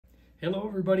Hello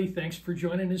everybody, thanks for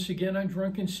joining us again on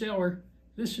Drunken Sailor.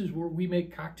 This is where we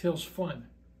make cocktails fun.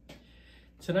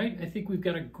 Tonight I think we've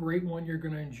got a great one you're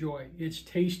going to enjoy. It's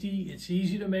tasty, it's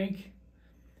easy to make,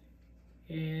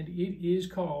 and it is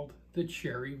called the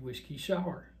Cherry Whiskey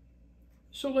Sour.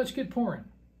 So let's get pouring.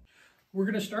 We're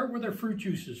going to start with our fruit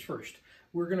juices first.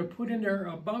 We're going to put in there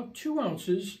about 2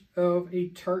 ounces of a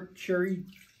tart cherry,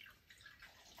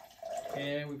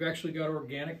 and we've actually got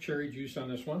organic cherry juice on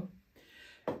this one.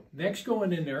 Next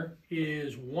going in there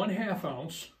is 1/2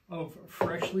 ounce of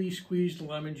freshly squeezed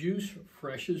lemon juice.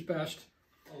 Fresh is best.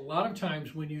 A lot of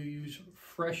times when you use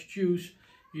fresh juice,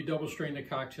 you double strain the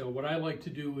cocktail. What I like to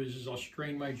do is I'll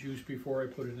strain my juice before I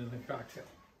put it in the cocktail.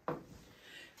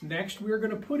 Next, we're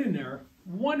going to put in there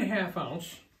 1/2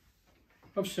 ounce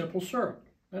of simple syrup.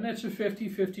 And that's a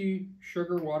 50-50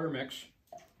 sugar-water mix.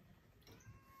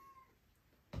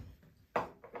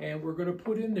 And we're going to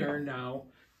put in there now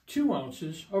 2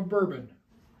 ounces of bourbon.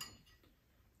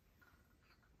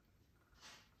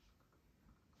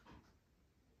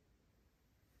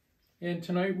 And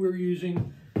tonight we're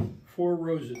using 4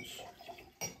 Roses.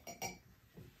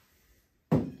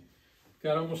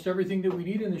 Got almost everything that we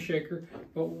need in the shaker,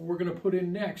 but what we're going to put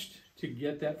in next to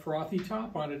get that frothy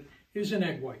top on it is an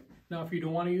egg white. Now if you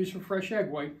don't want to use a fresh egg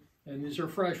white, and these are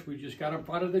fresh, we just got them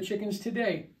out of the chickens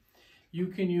today, you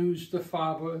can use the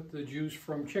fava, the juice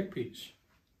from chickpeas.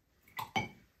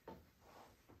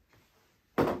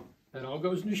 That all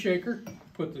goes in the shaker.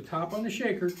 Put the top on the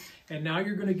shaker, and now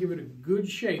you're going to give it a good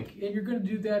shake, and you're going to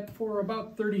do that for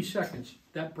about 30 seconds.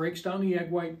 That breaks down the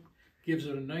egg white, gives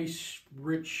it a nice,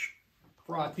 rich,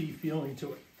 frothy feeling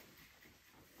to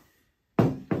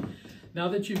it. Now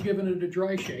that you've given it a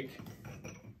dry shake,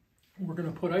 we're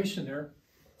going to put ice in there,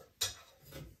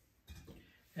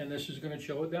 and this is going to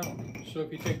chill it down. So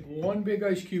if you take 1 big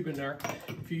ice cube in there,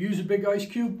 if you use a big ice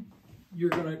cube, you're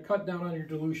going to cut down on your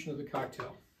dilution of the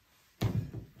cocktail.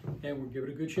 And we'll give it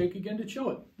a good shake again to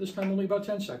chill it. This time only about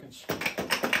 10 seconds.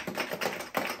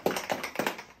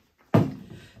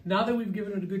 Now that we've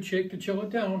given it a good shake to chill it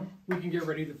down, we can get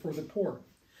ready for the pour.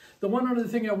 The one other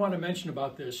thing I want to mention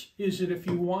about this is that if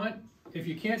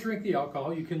you can't drink the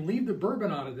alcohol, you can leave the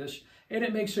bourbon out of this, and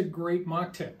it makes a great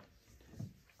mocktail.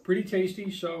 Pretty tasty,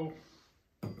 so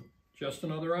just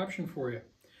another option for you.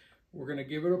 We're going to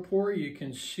give it a pour. You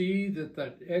can see that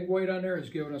that egg white on there is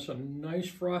giving us a nice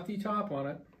frothy top on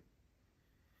it.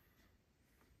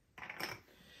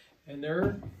 And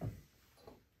there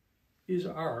is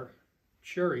our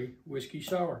Cherry Whiskey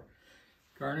Sour.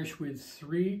 Garnish with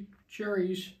 3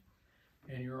 cherries,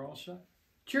 and you're all set.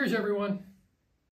 Cheers, everyone.